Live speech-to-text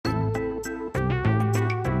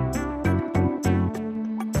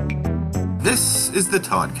is the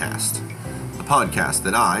Toddcast, a podcast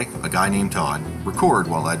that I, a guy named Todd, record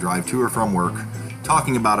while I drive to or from work,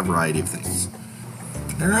 talking about a variety of things.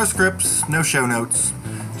 There are no scripts, no show notes,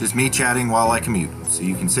 just me chatting while I commute, so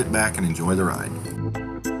you can sit back and enjoy the ride.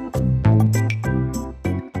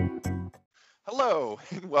 Hello,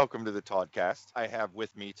 and welcome to the Toddcast. I have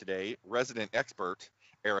with me today resident expert,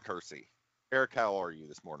 Eric Hersey. Eric, how are you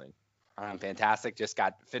this morning? I'm fantastic. Just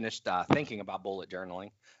got finished thinking about bullet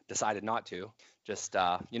journaling. Decided not to. Just,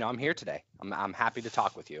 I'm here today. I'm happy to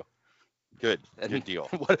talk with you. Good deal.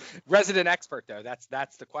 Resident expert, though.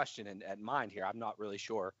 That's the question at mind here. I'm not really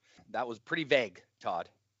sure. That was pretty vague, Todd.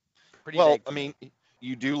 Vague. I mean,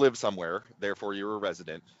 you do live somewhere, therefore you're a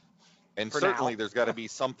resident. And certainly there's got to be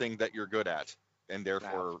something that you're good at, and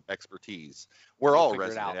therefore expertise. We're all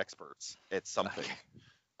resident experts at something. Okay.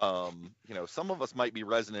 Some of us might be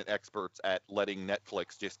resident experts at letting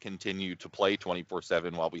Netflix just continue to play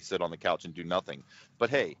 24/7 while we sit on the couch and do nothing. But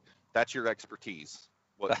hey, that's your expertise.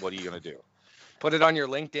 What are you going to do? Put it on your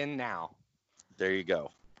LinkedIn now. There you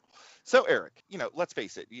go. So Eric, let's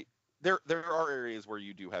face it. There are areas where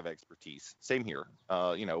you do have expertise. Same here.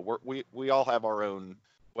 We all have our own,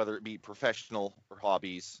 whether it be professional or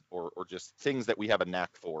hobbies or just things that we have a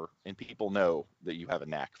knack for, and people know that you have a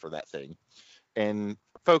knack for that thing. And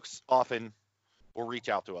folks often will reach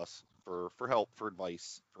out to us for help, for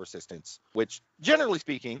advice, for assistance, which generally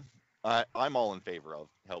speaking, I'm all in favor of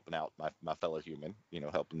helping out my fellow human,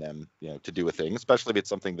 helping them, to do a thing, especially if it's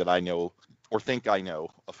something that I know or think I know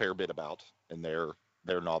a fair bit about and they're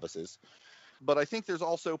novices. But I think there's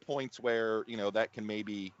also points where, that can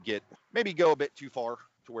maybe go a bit too far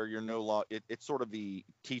to where you're no longer, it's sort of the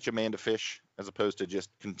teach a man to fish as opposed to just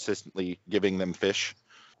consistently giving them fish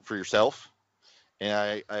for yourself.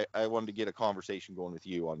 And I wanted to get a conversation going with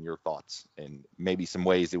you on your thoughts and maybe some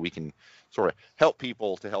ways that we can sort of help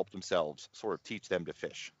people to help themselves, sort of teach them to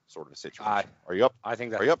fish, sort of a situation. Are you up? I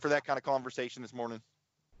think that. Are you up for that kind of conversation this morning?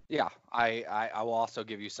 Yeah, I will also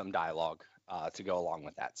give you some dialogue to go along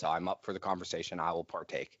with that. So I'm up for the conversation. I will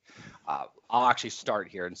partake. I'll actually start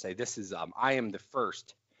here and say this is I am the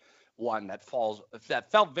first one that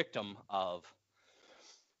fell victim of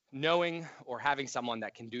knowing or having someone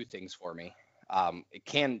that can do things for me. It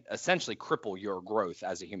can essentially cripple your growth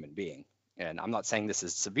as a human being. And I'm not saying this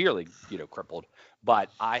is severely, crippled, but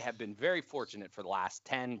I have been very fortunate for the last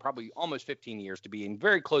 10, probably almost 15 years to be in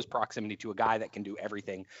very close proximity to a guy that can do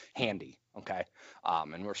everything handy. Okay.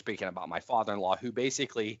 And we're speaking about my father-in-law, who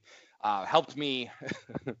basically helped me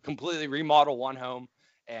completely remodel one home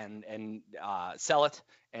and sell it,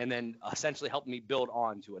 and then essentially helped me build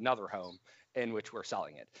on to another home in which we're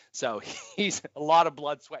selling it. So he's a lot of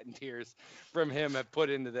blood, sweat, and tears from him have put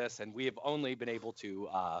into this, and we have only been able to,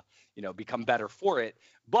 become better for it.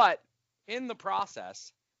 But in the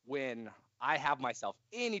process, when I have myself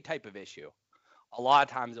any type of issue, a lot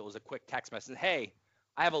of times it was a quick text message, hey,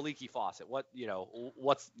 I have a leaky faucet.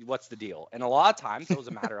 What's the deal? And a lot of times it was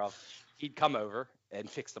a matter of he'd come over and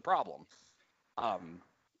fix the problem.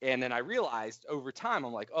 And then I realized over time,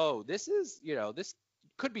 I'm like, oh, this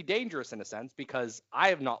could be dangerous in a sense because I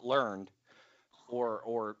have not learned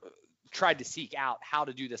or tried to seek out how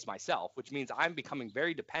to do this myself, which means I'm becoming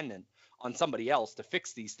very dependent on somebody else to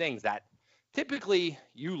fix these things that typically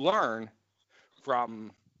you learn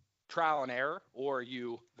from trial and error, or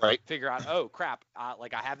you figure out, oh crap, I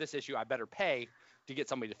have this issue, I better pay to get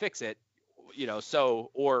somebody to fix it,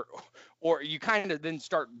 or you kind of then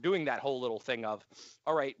start doing that whole little thing of,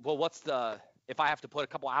 all right, well, if I have to put a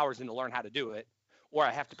couple hours in to learn how to do it, or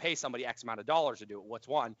I have to pay somebody X amount of dollars to do it, what's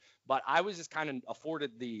one? But I was just kind of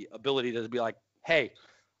afforded the ability to be like, hey,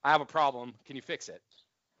 I have a problem. Can you fix it?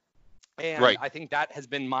 And I think that has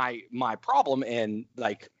been my problem. And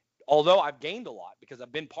although I've gained a lot because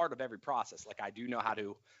I've been part of every process, I do know how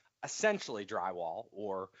to essentially drywall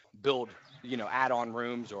or build, add-on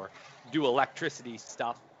rooms or do electricity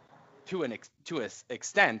stuff to an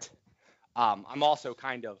extent. I'm also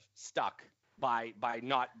kind of stuck by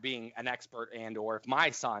not being an expert, or if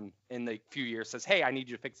my son in the few years says, hey, I need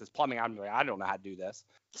you to fix this plumbing, I'm like, I don't know how to do this.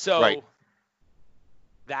 So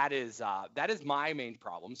that is my main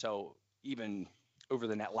problem. So even over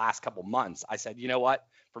the last couple months, I said, you know what,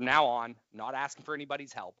 from now on, not asking for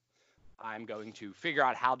anybody's help. I'm going to figure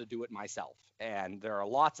out how to do it myself. And there are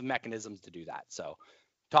lots of mechanisms to do that. So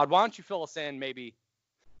Todd, why don't you fill us in maybe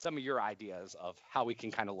some of your ideas of how we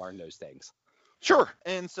can kind of learn those things? Sure.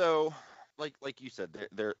 And so like you said,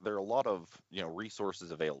 there are a lot of resources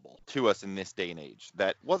available to us in this day and age.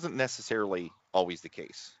 That wasn't necessarily always the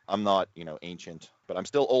case. I'm not ancient, but I'm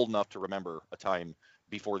still old enough to remember a time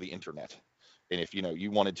before the internet. And if,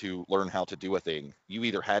 you wanted to learn how to do a thing, you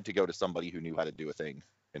either had to go to somebody who knew how to do a thing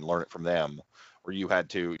and learn it from them, or you had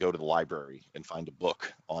to go to the library and find a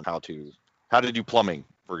book on how to do plumbing,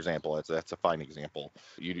 for example. That's a fine example.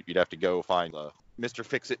 You'd have to go find a Mr.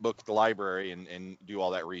 Fix-It book at the library and do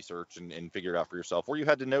all that research and figure it out for yourself, or you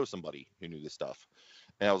had to know somebody who knew this stuff,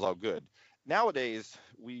 and that was all good. Nowadays,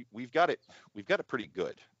 we've got it pretty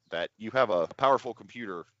good, that you have a powerful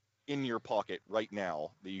computer in your pocket right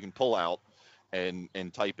now that you can pull out and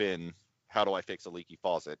type in, how do I fix a leaky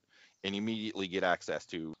faucet, and immediately get access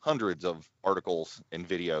to hundreds of articles and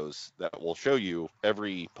videos that will show you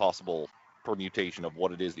every possible permutation of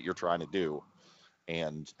what it is that you're trying to do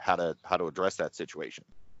and how to address that situation.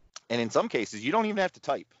 And in some cases, you don't even have to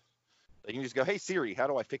type. You can just go, hey Siri, how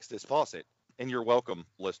do I fix this faucet? And you're welcome,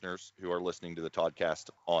 listeners who are listening to the podcast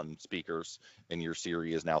on speakers, and your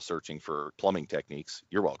Siri is now searching for plumbing techniques.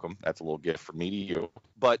 You're welcome. That's a little gift from me to you.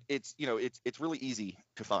 But it's really easy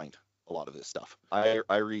to find a lot of this stuff.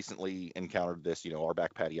 I recently encountered this. Our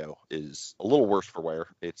back patio is a little worse for wear.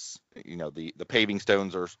 It's, the paving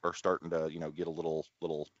stones are starting to, get a little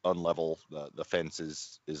unlevel. The fence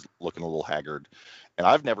is looking a little haggard, and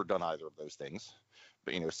I've never done either of those things.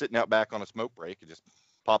 But sitting out back on a smoke break, it just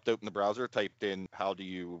popped open the browser, typed in, how do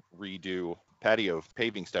you redo patio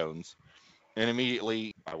paving stones? And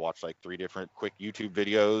immediately I watched like 3 different quick YouTube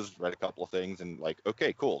videos, read a couple of things, and like,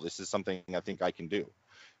 okay, cool. This is something I think I can do.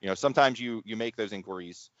 Sometimes you make those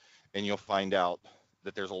inquiries and you'll find out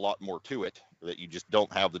that there's a lot more to it, that you just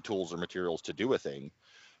don't have the tools or materials to do a thing,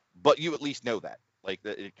 but you at least know that. Like,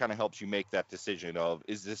 that it kind of helps you make that decision of,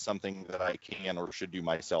 is this something that I can or should do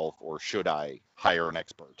myself, or should I hire an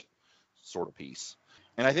expert, sort of piece.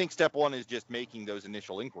 And I think step 1 is just making those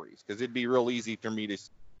initial inquiries, because it'd be real easy for me to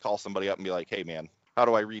call somebody up and be like, hey man, how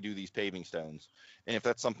do I redo these paving stones? And if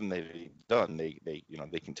that's something they've done,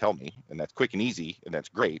 they can tell me, and that's quick and easy, and that's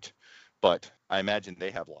great. But I imagine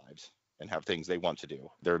they have lives and have things they want to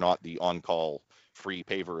do. They're not the on-call free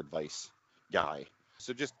paver advice guy.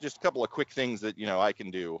 So just a couple of quick things that, I can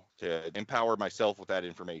do to empower myself with that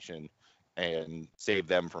information and save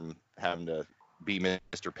them from having to be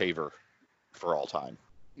Mr. Paver for all time.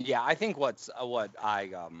 Yeah, I think what I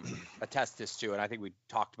attest this to, and I think we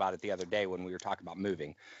talked about it the other day when we were talking about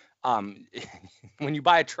moving. When you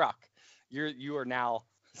buy a truck, you are now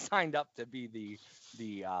signed up to be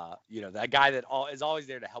the that guy that is always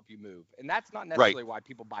there to help you move, and that's not necessarily why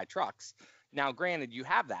people buy trucks. Now, granted, you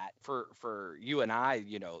have that for you and I,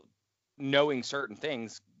 knowing certain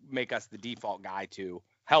things make us the default guy to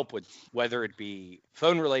help with, whether it be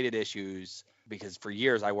phone related issues, because for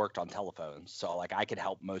years I worked on telephones. So like I could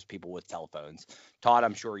help most people with telephones. Todd,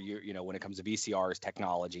 I'm sure when it comes to VCRs,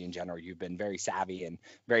 technology in general, you've been very savvy and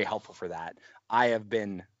very helpful for that. I have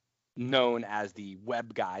been known as the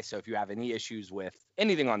web guy. So if you have any issues with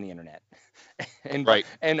anything on the internet, and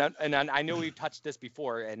I know we've touched this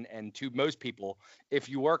before, and to most people, if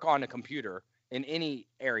you work on a computer in any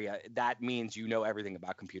area, that means you know everything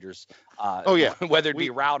about computers. Whether it be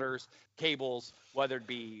routers, cables, whether it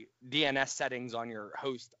be DNS settings on your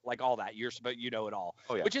host, like all that, you know it all.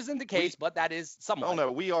 Which isn't the case, but that is somewhat. Oh no,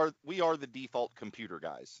 we are the default computer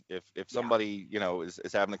guys. If somebody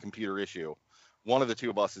is having a computer issue, one of the two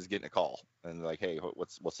of us is getting a call and like, hey,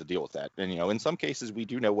 what's the deal with that? And in some cases we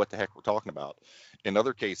do know what the heck we're talking about. In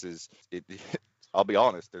other cases, I'll be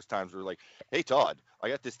honest, there's times where like, hey Todd, I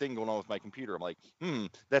got this thing going on with my computer. I'm like,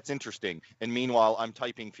 that's interesting. And meanwhile, I'm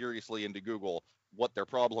typing furiously into Google what their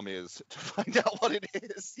problem is to find out what it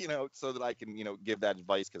is, so that I can, give that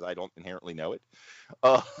advice, because I don't inherently know it.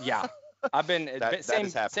 I've been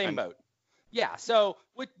same boat. Yeah. So,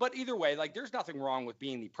 but either way, like, there's nothing wrong with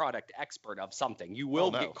being the product expert of something. You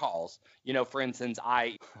will get calls. For instance,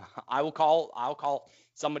 I'll call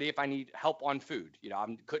somebody if I need help on food.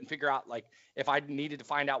 I couldn't figure out, like, if I needed to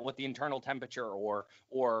find out what the internal temperature or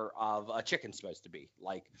of a chicken's supposed to be.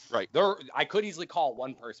 Like, I could easily call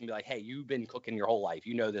one person and be like, hey, you've been cooking your whole life,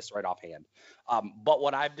 this right offhand. But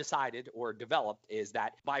what I've decided or developed is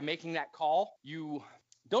that by making that call, you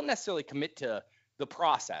don't necessarily commit to the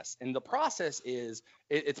process. And the process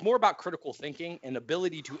it's more about critical thinking and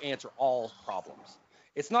ability to answer all problems.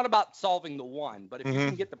 It's not about solving the one, but if you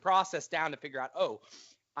can get the process down to figure out,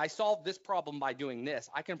 I solved this problem by doing this,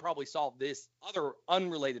 I can probably solve this other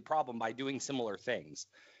unrelated problem by doing similar things,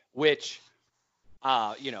 which,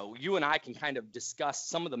 you and I can kind of discuss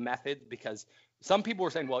some of the methods, because some people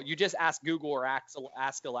were saying, well, you just ask Google or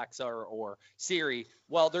ask Alexa or Siri.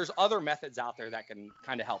 Well, there's other methods out there that can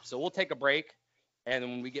kind of help. So we'll take a break. And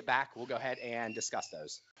then when we get back, we'll go ahead and discuss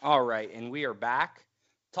those. All right. And we are back.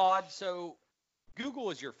 Todd, so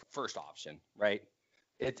Google is your first option, right?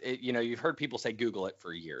 You've heard people say Google it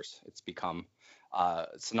for years. It's become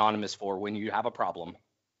synonymous for when you have a problem,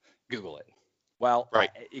 Google it. Well, Right.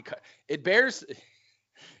 it bears.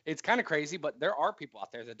 It's kind of crazy, but there are people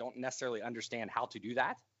out there that don't necessarily understand how to do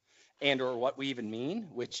that, and or what we even mean,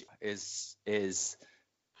 which is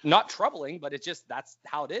not troubling, but it's just that's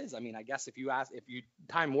how it is. I mean, I guess if you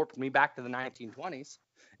time warped me back to the 1920s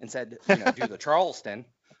and said, do the Charleston,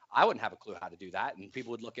 I wouldn't have a clue how to do that, and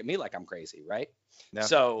people would look at me like I'm crazy, right? No,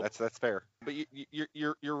 So that's fair. But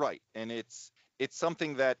you're right, and it's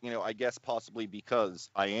something that I guess possibly because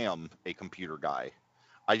I am a computer guy,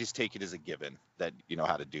 I just take it as a given that you know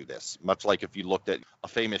how to do this. Much like if you looked at a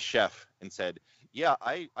famous chef and said, yeah,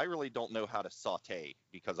 I really don't know how to saute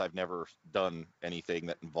because I've never done anything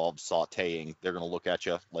that involves sauteing. They're going to look at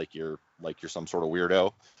you like you're some sort of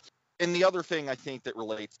weirdo. And the other thing I think that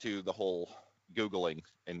relates to the whole Googling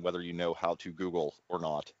and whether you know how to Google or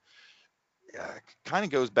not, kind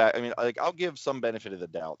of goes back. I mean, like I'll give some benefit of the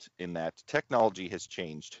doubt in that technology has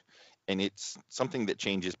changed, and it's something that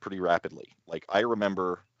changes pretty rapidly. Like I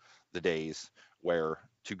remember the days where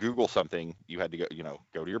to Google something, you had to go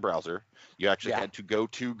to your browser. You actually had to go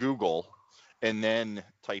to Google and then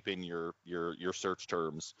type in your search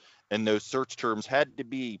terms. And those search terms had to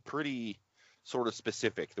be pretty sort of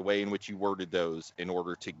specific, the way in which you worded those in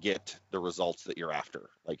order to get the results that you're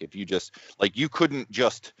after. Like if you just, like you couldn't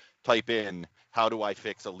just type in, how do I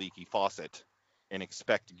fix a leaky faucet and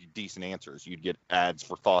expect decent answers. You'd get ads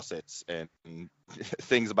for faucets and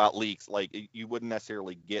things about leaks. Like you wouldn't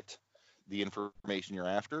necessarily get the information you're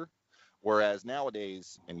after. Whereas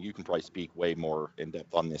nowadays, and you can probably speak way more in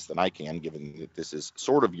depth on this than I can, given that this is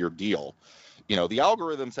sort of your deal, the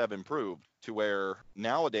algorithms have improved to where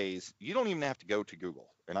nowadays you don't even have to go to Google.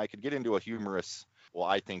 And I could get into a humorous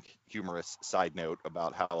side note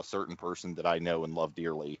about how a certain person that I know and love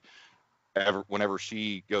dearly, whenever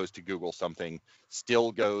she goes to Google something,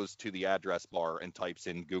 still goes to the address bar and types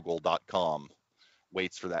in google.com,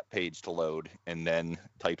 waits for that page to load, and then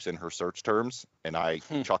types in her search terms. And I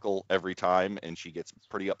chuckle every time, and she gets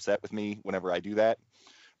pretty upset with me whenever I do that.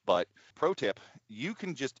 But pro tip, you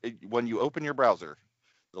can just, when you open your browser,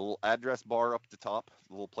 the little address bar up at the top,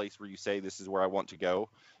 the little place where you say this is where I want to go,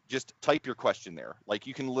 just type your question there. Like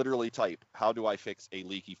you can literally type, how do I fix a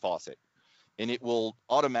leaky faucet? And it will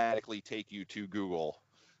automatically take you to Google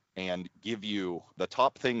and give you the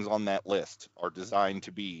top things on that list are designed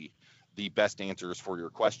to be the best answers for your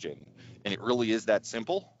question. And it really is that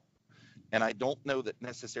simple. And I don't know that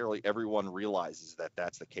necessarily everyone realizes that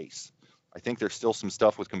that's the case. I think there's still some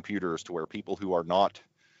stuff with computers to where people who are not,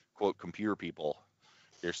 quote, computer people,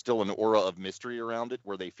 there's still an aura of mystery around it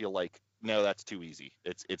where they feel like, no, that's too easy.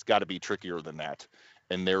 It's got to be trickier than that.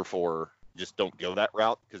 And therefore, just don't go that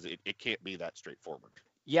route because it can't be that straightforward.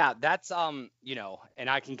 Yeah, that's and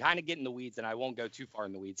I can kind of get in the weeds, and I won't go too far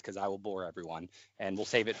in the weeds because I will bore everyone, and we'll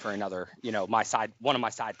save it for another, one of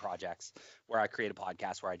my side projects where I create a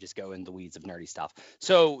podcast where I just go in the weeds of nerdy stuff.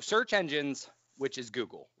 So search engines, which is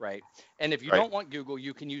Google, right? And if you don't want Google,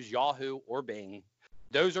 you can use Yahoo or Bing.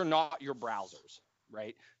 Those are not your browsers,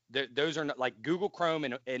 right? Those are not, like Google Chrome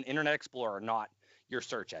and Internet Explorer are not your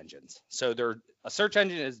search engines. So a search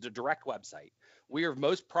engine is the direct website. We are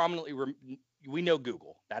most prominently we know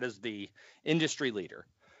Google. That is the industry leader.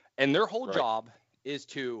 And their whole job is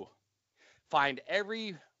to find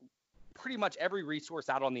pretty much every resource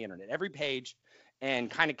out on the internet, every page, and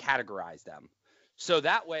kind of categorize them. So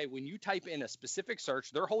that way, when you type in a specific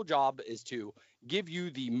search, their whole job is to give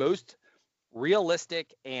you the most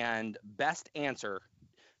realistic and best answer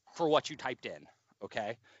for what you typed in.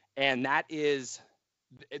 Okay. And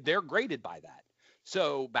they're graded by that.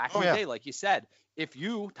 So back in the day, like you said, if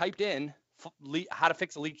you typed in how to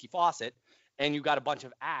fix a leaky faucet and you got a bunch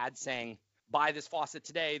of ads saying buy this faucet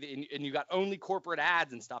today, and you got only corporate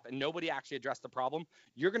ads and stuff, and nobody actually addressed the problem,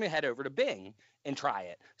 you're going to head over to Bing and try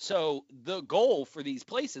it. So the goal for these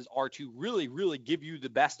places are to really, really give you the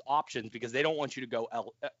best options because they don't want you to go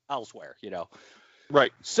elsewhere,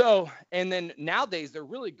 Right. So, and then nowadays they're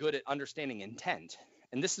really good at understanding intent.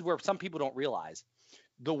 And this is where some people don't realize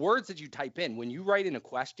the words that you type in, when you write in a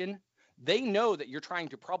question, they know that you're trying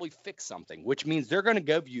to probably fix something, which means they're going to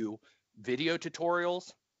give you video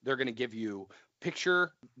tutorials. They're going to give you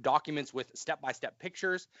picture documents with step-by-step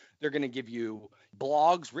pictures. They're going to give you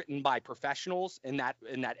blogs written by professionals in that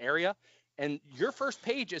area. And your first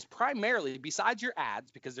page is primarily, besides your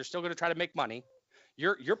ads, because they're still going to try to make money,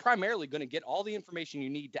 you're primarily going to get all the information you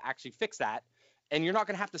need to actually fix that. And you're not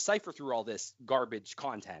going to have to cipher through all this garbage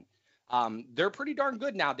content. They're pretty darn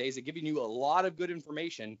good nowadays at giving you a lot of good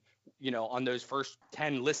information, on those first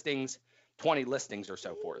 10 listings, 20 listings or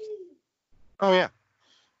so forth. Oh, yeah.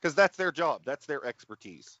 because that's their job. That's their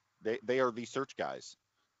expertise. They are the search guys.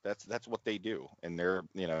 That's what they do. And they're,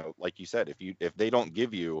 like you said, if they don't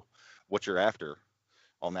give you what you're after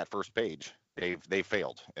on that first page, they've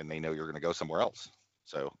failed, and they know you're going to go somewhere else.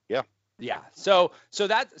 So yeah. Yeah. So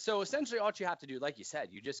essentially all you have to do, like you said,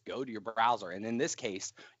 you just go to your browser, and in this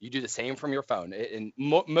case, you do the same from your phone. And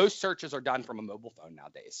most searches are done from a mobile phone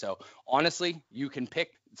nowadays. So honestly, you can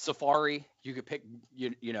pick Safari, you could pick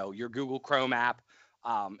your Google Chrome app.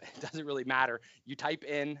 It doesn't really matter. You type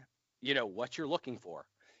in what you're looking for,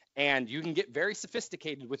 and you can get very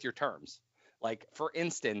sophisticated with your terms. Like, for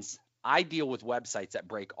instance, I deal with websites that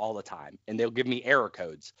break all the time, and they'll give me error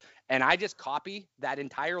codes. And I just copy that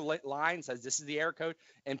entire line, says this is the error code,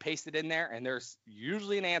 and paste it in there. And there's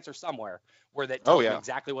usually an answer somewhere where that tells me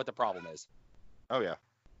exactly what the problem is. Oh, yeah.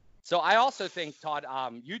 So I also think, Todd,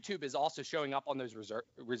 YouTube is also showing up on those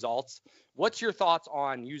results. What's your thoughts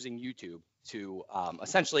on using YouTube to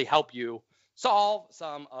essentially help you solve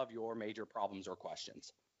some of your major problems or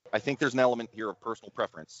questions? I think there's an element here of personal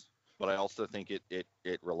preference, but I also think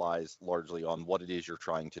it relies largely on what it is you're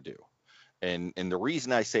trying to do. And the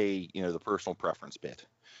reason I say, the personal preference bit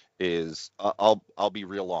is I'll be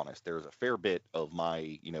real honest. There's a fair bit of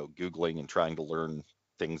my, Googling and trying to learn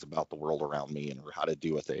things about the world around me and how to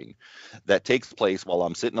do a thing that takes place while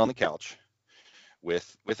I'm sitting on the couch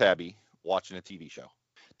with Abby watching a TV show,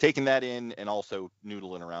 taking that in, and also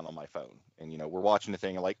noodling around on my phone. And, we're watching a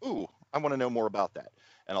thing and like, ooh, I want to know more about that.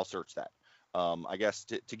 And I'll search that. I guess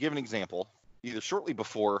to give an example, either shortly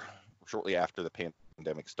before or shortly after the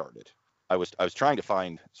pandemic started, I was trying to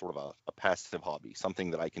find sort of a passive hobby,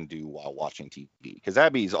 something that I can do while watching TV. Because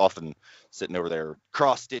Abby's often sitting over there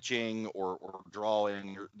cross-stitching or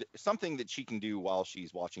drawing, or something that she can do while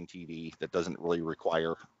she's watching TV that doesn't really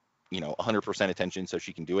require, 100% attention, so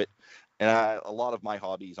she can do it. And a lot of my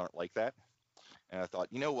hobbies aren't like that. And I thought,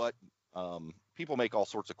 you know what? People make all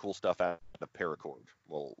sorts of cool stuff out of paracord,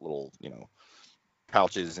 little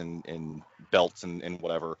pouches and belts and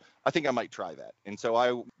whatever. I think I might try that. And so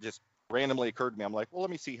I just randomly occurred to me, I'm like, well,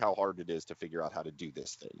 let me see how hard it is to figure out how to do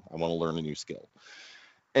this thing. I want to learn a new skill.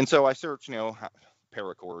 And so I searched,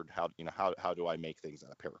 paracord, how do I make things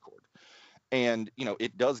out of paracord? And,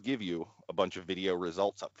 it does give you a bunch of video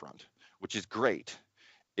results up front, which is great,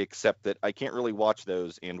 except that I can't really watch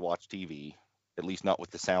those and watch TV, at least not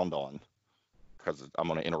with the sound on, because I'm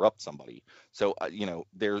going to interrupt somebody. So,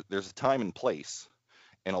 there's a time and place.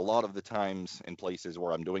 And a lot of the times and places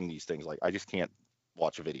where I'm doing these things, like, I just can't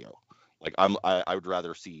watch a video. Like, I would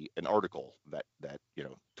rather see an article that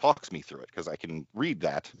talks me through it, because I can read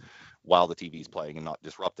that while the TV's playing and not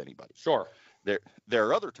disrupt anybody. Sure. There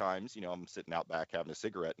are other times, I'm sitting out back having a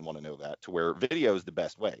cigarette and want to know that, to where video is the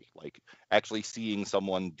best way. Like, actually seeing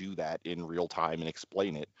someone do that in real time and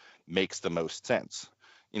explain it makes the most sense.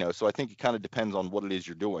 So I think it kind of depends on what it is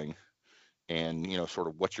you're doing, and, sort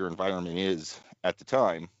of what your environment is at the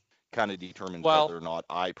time kind of determines whether or not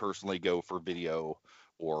I personally go for video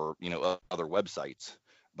or, other websites.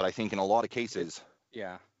 But I think in a lot of cases,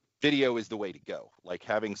 video is the way to go. Like,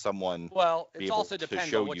 having someone it also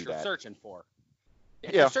depends on what you're searching for.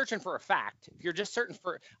 If you're searching for a fact, if you're just searching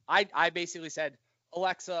for, I basically said,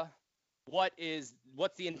 Alexa,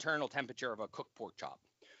 what's the internal temperature of a cooked pork chop?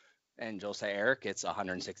 And you'll say, Eric, it's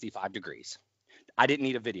 165 degrees. I didn't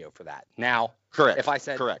need a video for that. Now, correct. If I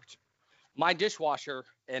said, correct, my dishwasher,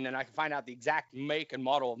 and then I can find out the exact make and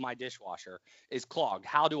model of my dishwasher is clogged.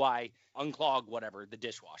 How do I unclog the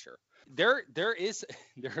dishwasher? There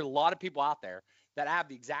are a lot of people out there that have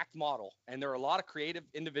the exact model, and there are a lot of creative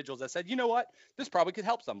individuals that said, you know what, this probably could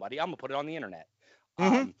help somebody. I'm gonna put it on the internet.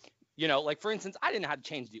 Mm-hmm. Like, for instance, I didn't know how to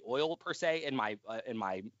change the oil per se in my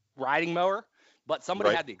riding mower, but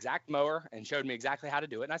somebody had the exact mower and showed me exactly how to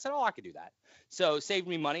do it. And I said, oh, I could do that. So it saved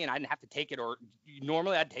me money, and I didn't have to take it, or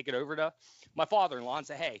normally I'd take it over to my father-in-law and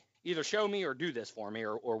say, hey, either show me or do this for me,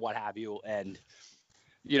 or what have you. And,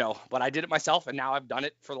 but I did it myself, and now I've done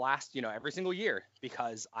it for the last, every single year,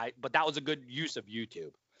 but that was a good use of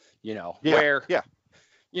YouTube,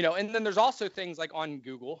 and then there's also things like on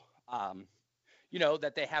Google,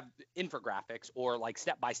 that they have infographics or like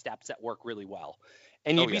step-by-steps that work really well.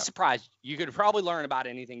 And you'd be surprised. You could probably learn about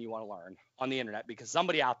anything you want to learn on the internet, because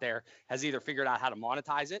somebody out there has either figured out how to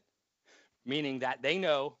monetize it, meaning that they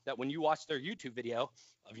know that when you watch their YouTube video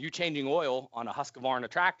of you changing oil on a Husqvarna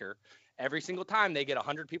tractor, every single time they get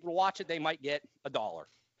 100 people to watch it, they might get $1.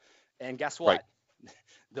 And guess what? Right.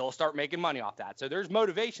 They'll start making money off that. So there's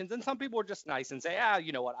motivations, and some people are just nice and say,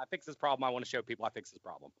 you know what? I fixed this problem. I want to show people I fixed this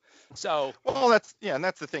problem. So, and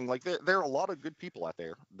that's the thing. Like, there are a lot of good people out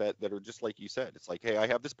there that are just like you said. It's like, hey, I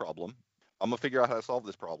have this problem. I'm gonna figure out how to solve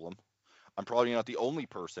this problem. I'm probably not the only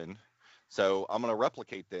person, so I'm going to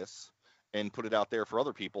replicate this and put it out there for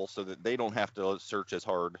other people so that they don't have to search as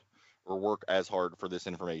hard or work as hard for this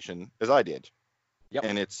information as I did. Yep.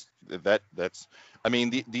 And it's that's I mean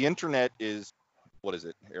the internet is, what is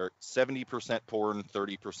it, Eric? 70% porn,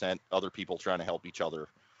 30% other people trying to help each other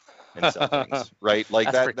and sell things, right? Like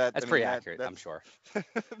that's pretty accurate, I'm sure.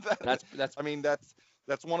 That's I mean that's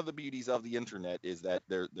one of the beauties of the internet, is that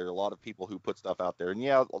there are a lot of people who put stuff out there, and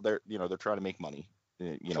yeah, they're trying to make money.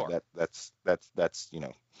 Sure. That's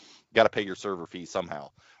got to pay your server fee somehow.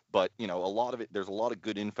 But a lot of it, there's a lot of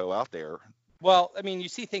good info out there. Well, I mean, you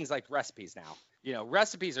see things like recipes now.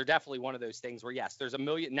 Recipes are definitely one of those things where, yes, there's a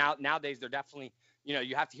million nowadays. They're definitely,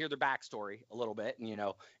 you have to hear their backstory a little bit,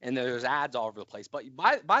 and there's ads all over the place. But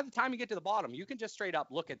by the time you get to the bottom, you can just straight up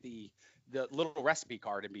look at the little recipe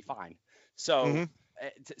card and be fine. So Mm-hmm.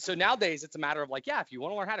 so nowadays it's a matter of like, yeah, if you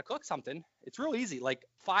want to learn how to cook something, it's real easy. Like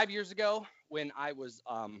 5 years ago, when I was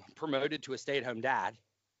promoted to a stay-at-home dad,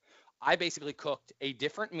 I basically cooked a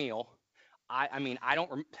different meal. I mean, I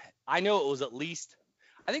know it was at least,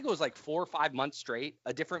 I think it was like 4 or 5 months straight,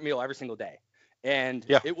 a different meal every single day. And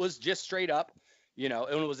Yeah. it was just straight up, and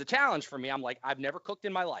it was a challenge for me. I'm like, I've never cooked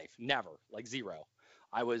in my life. Never. Like zero.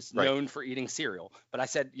 I was Right. known for eating cereal, but I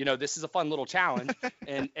said, this is a fun little challenge.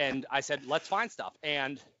 and I said, let's find stuff.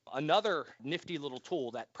 And another nifty little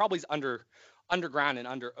tool that probably is underground and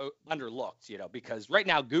underlooked, because right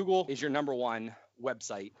now Google is your number one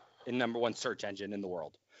website and number one search engine in the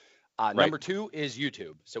world. Right. Number two is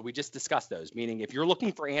YouTube. So we just discussed those, meaning if you're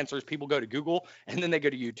looking for answers, people go to Google and then they go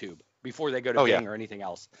to YouTube before they go to Oh, Bing yeah. or anything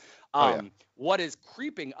else. Oh, yeah. What is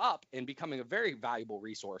creeping up and becoming a very valuable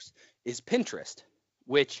resource is Pinterest,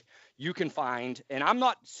 which you can find. And I'm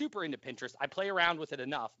not super into Pinterest. I play around with it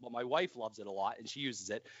enough, but my wife loves it a lot and she uses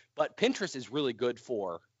it. But Pinterest is really good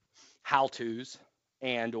for how-tos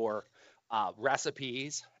and or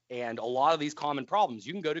recipes and a lot of these common problems.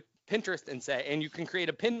 You can go to Pinterest and say, and you can create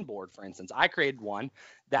a pin board, for instance. I created one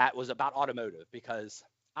that was about automotive because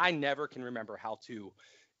I never can remember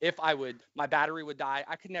my battery would die.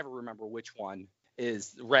 I could never remember which one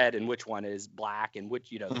is red and which one is black and which,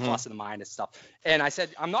 the Mhm. plus and the minus stuff. And I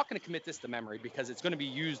said, I'm not going to commit this to memory because it's going to be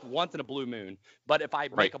used once in a blue moon. But if I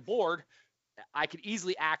Right. make a board, I could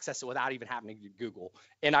easily access it without even having to Google.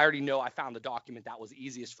 And I already know I found the document that was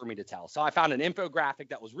easiest for me to tell. So I found an infographic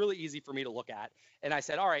that was really easy for me to look at. And I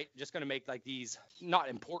said, all right, just going to make like these not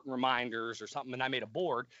important reminders or something. And I made a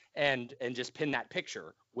board and just pin that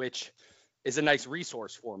picture, which is a nice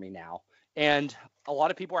resource for me now. And a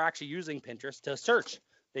lot of people are actually using Pinterest to search.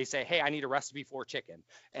 They say, hey, I need a recipe for chicken.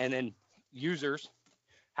 And then users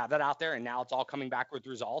have that out there. And now it's all coming back with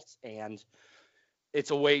results. And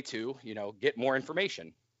it's a way to, get more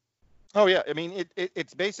information. Oh yeah, I mean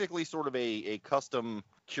it's basically sort of a custom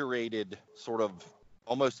curated sort of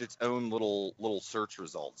almost its own little search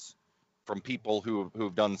results from people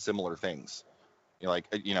who've done similar things.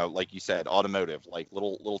 Like you said, automotive, like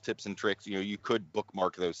little tips and tricks. You could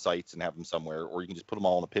bookmark those sites and have them somewhere, or you can just put them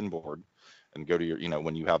all on a pin board and go to your,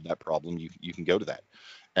 when you have that problem, you can go to that.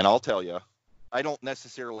 And I'll tell you, I don't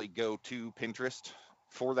necessarily go to Pinterest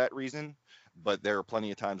for that reason, but there are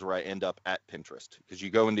plenty of times where I end up at Pinterest because you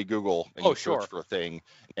go into Google and you sure. search for a thing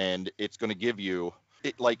and it's going to give you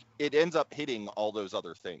it ends up hitting all those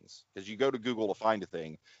other things because you go to Google to find a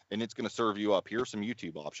thing and it's going to serve you up. Here's some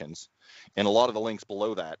YouTube options. And a lot of the links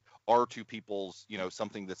below that are to people's,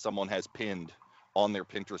 something that someone has pinned on their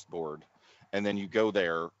Pinterest board. And then you go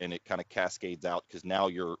there and it kind of cascades out because now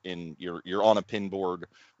you're on a pin board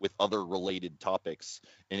with other related topics,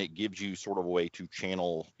 and it gives you sort of a way to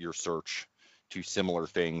channel your search to similar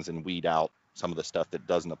things and weed out some of the stuff that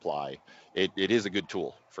doesn't apply. It is a good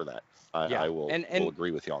tool for that. I will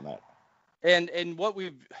agree with you on that. And what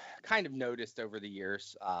we've kind of noticed over the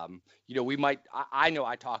years, I know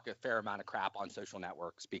I talk a fair amount of crap on social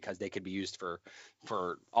networks because they could be used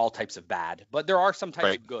for all types of bad, but there are some types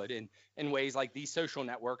Right. of good in ways like these social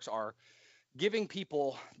networks are giving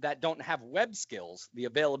people that don't have web skills the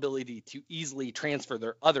availability to easily transfer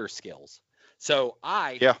their other skills. So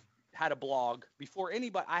I had a blog before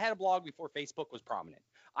anybody. I had a blog before Facebook was prominent.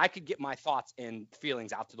 I could get my thoughts and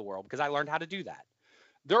feelings out to the world because I learned how to do that.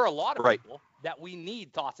 There are a lot of Right. people that we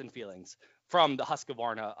need thoughts and feelings from the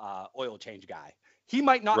Husqvarna oil change guy. He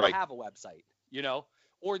might not Right. have a website,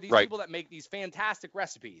 or these Right. people that make these fantastic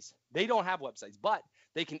recipes. They don't have websites, but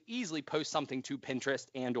they can easily post something to Pinterest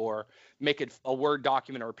and or make it a Word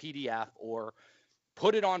document or a PDF or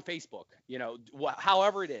put it on Facebook,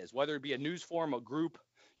 however it is, whether it be a news forum, a group.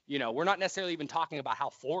 We're not necessarily even talking about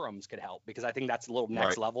how forums could help because I think that's a little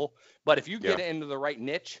next Right. level. But if you get into the right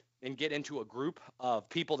niche and get into a group of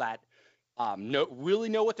people that really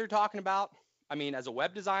know what they're talking about. I mean, as a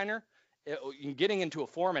web designer, getting into a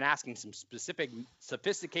forum and asking some specific,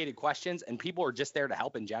 sophisticated questions, and people are just there to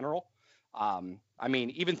help in general. I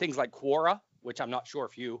mean, even things like Quora, which I'm not sure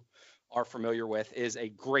if you are familiar with, is a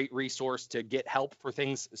great resource to get help for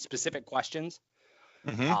things, specific questions.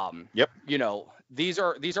 Yep. You know, these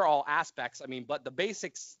are all aspects. I mean, but the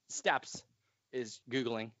basic steps is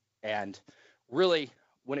Googling, and really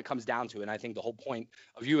when it comes down to it, and I think the whole point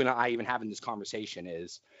of you and I even having this conversation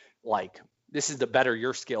is like, this is to better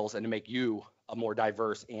your skills and to make you a more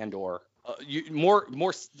diverse and or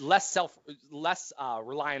less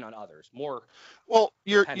reliant on others, more Well,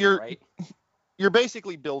 right? you're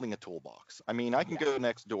basically building a toolbox. I mean, I can go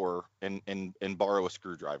next door and borrow a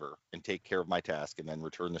screwdriver and take care of my task and then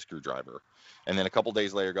return the screwdriver. And then a couple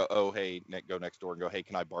days later go, oh, hey, go next door and go, hey,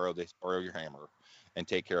 can I borrow your hammer and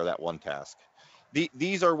take care of that one task?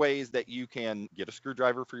 These are ways that you can get a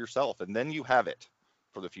screwdriver for yourself, and then you have it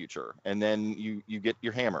for the future. And then you get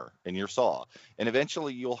your hammer and your saw, and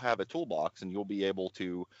eventually you'll have a toolbox and you'll be able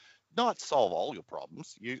to not solve all your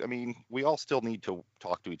problems. I mean, we all still need to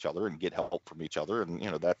talk to each other and get help from each other. And,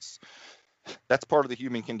 that's part of the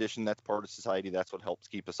human condition. That's part of society. That's what helps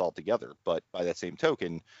keep us all together. But by that same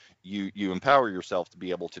token, you empower yourself to be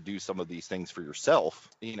able to do some of these things for yourself,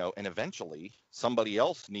 and eventually somebody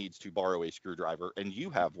else needs to borrow a screwdriver and you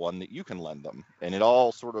have one that you can lend them. And it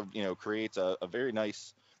all sort of, creates a very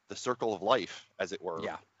nice, the circle of life, as it were,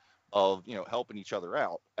 of, helping each other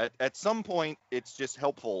out. At some point, it's just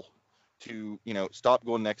helpful to, stop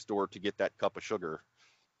going next door to get that cup of sugar.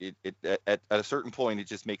 At a certain point, it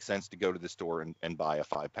just makes sense to go to the store and buy a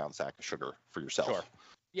 5-pound sack of sugar for yourself. Sure.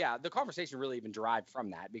 Yeah, the conversation really even derived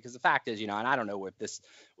from that, because the fact is, and I don't know if this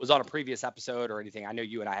was on a previous episode or anything. I know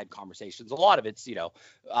you and I had conversations. A lot of it's,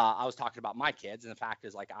 I was talking about my kids, and the fact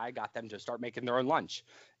is, like, I got them to start making their own lunch.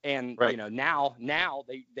 And, right. Now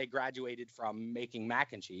they graduated from making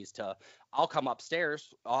mac and cheese to, I'll come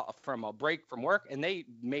upstairs from a break from work, and they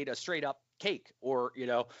made a straight up cake, or,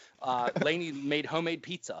 Lainey made homemade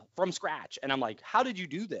pizza from scratch. And I'm like, how did you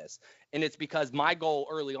do this? And it's because my goal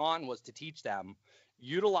early on was to teach them,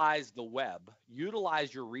 utilize the web,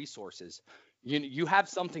 utilize your resources. You have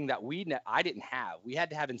something that I didn't have. We had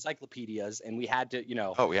to have encyclopedias, and we had to,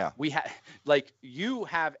 Oh yeah. we had, you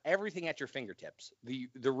have everything at your fingertips.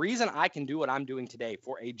 The reason I can do what I'm doing today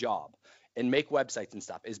for a job and make websites and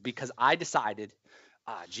stuff is because I decided,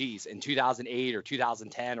 in 2008 or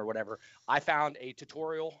 2010 or whatever, I found a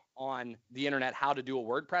tutorial on the internet how to do a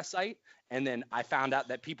WordPress site. And then I found out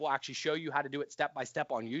that people actually show you how to do it step by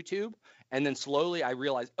step on YouTube. And then slowly I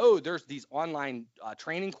realized, there's these online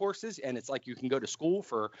training courses, and it's like you can go to school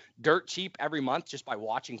for dirt cheap every month just by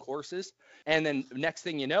watching courses. And then next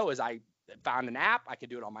thing you know is I found an app. I could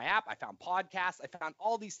do it on my app. I found podcasts. I found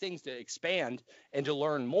all these things to expand and to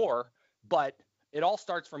learn more. But it all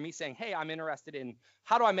starts from me saying, hey, I'm interested in,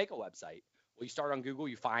 how do I make a website? Well, you start on Google,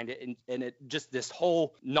 you find it, and it just this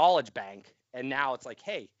whole knowledge bank. And now it's like,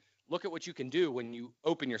 hey, look at what you can do when you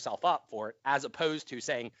open yourself up for it, as opposed to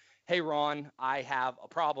saying, hey, Ron, I have a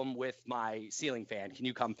problem with my ceiling fan. Can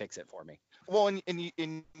you come fix it for me? Well, and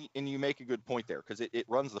you make a good point there, because it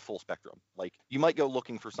runs the full spectrum. Like, you might go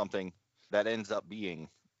looking for something that ends up being,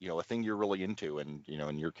 a thing you're really into, and,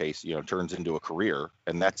 in your case, turns into a career,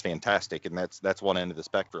 and that's fantastic. And that's one end of the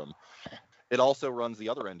spectrum. It also runs the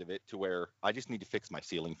other end of it, to where I just need to fix my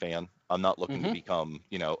ceiling fan. I'm not looking to become,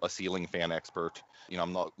 a ceiling fan expert.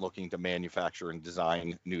 I'm not looking to manufacture and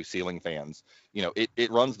design new ceiling fans.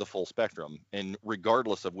 It runs the full spectrum. And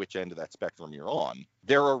regardless of which end of that spectrum you're on,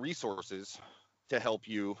 there are resources to help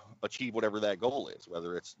you achieve whatever that goal is,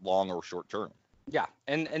 whether it's long or short term. Yeah.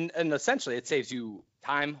 And essentially it saves you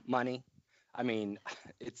time, money. I mean,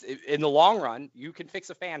 in the long run, you can fix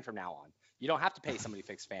a fan from now on. You don't have to pay somebody to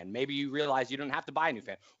fix a fan. Maybe you realize you don't have to buy a new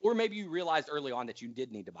fan, or maybe you realized early on that you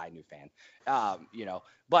did need to buy a new fan.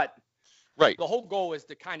 But right. The whole goal is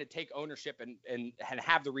to kind of take ownership and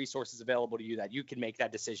have the resources available to you that you can make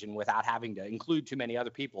that decision without having to include too many other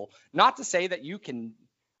people. Not to say that you can.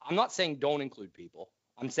 I'm not saying don't include people.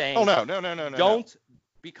 I'm saying no. Don't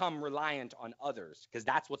become reliant on others, because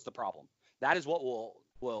that's what's the problem. That is what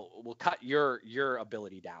will cut your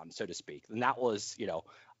ability down, so to speak. And that was,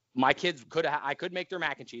 my kids I could make their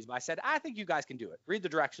mac and cheese, but I said, I think you guys can do it. Read the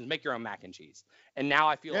directions, make your own mac and cheese. And now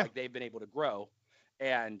I feel like they've been able to grow,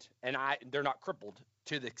 and they're not crippled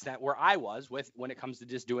to the extent where I was when it comes to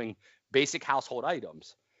just doing basic household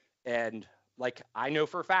items. And like, I know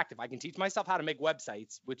for a fact, if I can teach myself how to make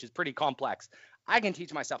websites, which is pretty complex, I can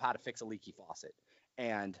teach myself how to fix a leaky faucet.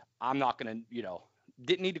 And I'm not going to,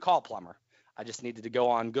 didn't need to call a plumber. I just needed to go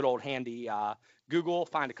on good old handy Google,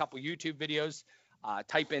 find a couple YouTube videos,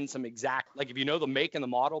 type in some exact, like if you know the make and the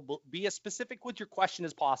model, be as specific with your question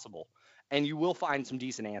as possible, and you will find some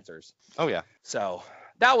decent answers. Oh, yeah. So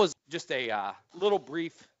that was just a little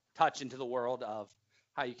brief touch into the world of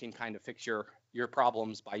how you can kind of fix your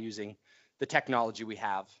problems by using the technology we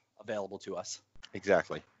have available to us.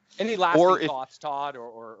 Exactly. Any lasting thoughts, Todd,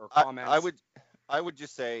 or comments? I would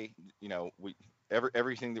just say,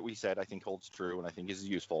 everything that we said, I think holds true and I think is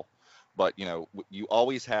useful, but you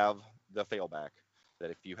always have the failback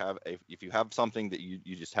that if you have something that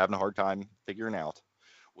you just having a hard time figuring out,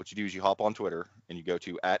 what you do is you hop on Twitter and you go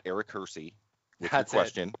to @EricHersey with your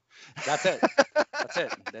question. That's it. That's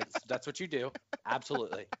it. That's what you do.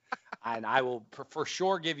 Absolutely. And I will for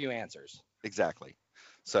sure give you answers. Exactly.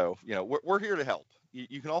 So, we're here to help.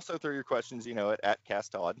 You can also throw your questions, at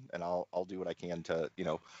CastTodd, and I'll do what I can to,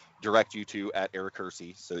 direct you to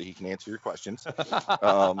 @EricHersey so that he can answer your questions.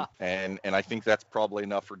 And I think that's probably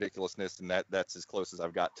enough ridiculousness, and that's as close as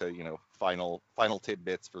I've got to, final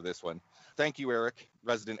tidbits for this one. Thank you, Eric,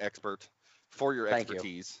 resident expert, for your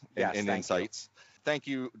expertise and insights. Thank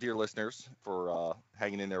you, dear listeners, for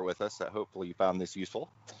hanging in there with us. Hopefully you found this useful.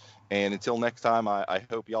 And until next time, I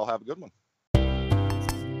hope y'all have a good one.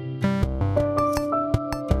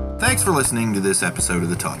 Thanks for listening to this episode of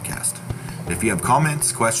the Toddcast. If you have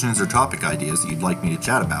comments, questions, or topic ideas that you'd like me to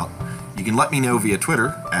chat about, you can let me know via Twitter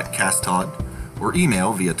 @CastTodd or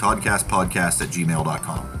email via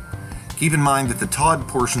toddcastpodcast@gmail.com. Keep in mind that the Todd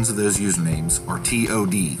portions of those usernames are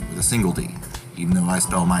TOD with a single D, even though I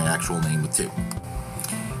spell my actual name with 2.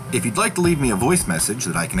 If you'd like to leave me a voice message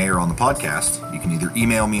that I can air on the podcast, you can either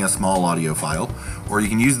email me a small audio file, or you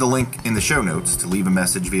can use the link in the show notes to leave a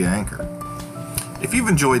message via Anchor. If you've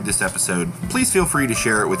enjoyed this episode, please feel free to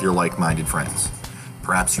share it with your like-minded friends.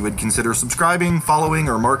 Perhaps you would consider subscribing, following,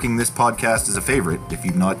 or marking this podcast as a favorite if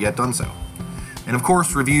you've not yet done so. And of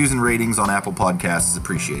course, reviews and ratings on Apple Podcasts is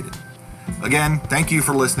appreciated. Again, thank you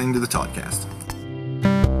for listening to the Toddcast.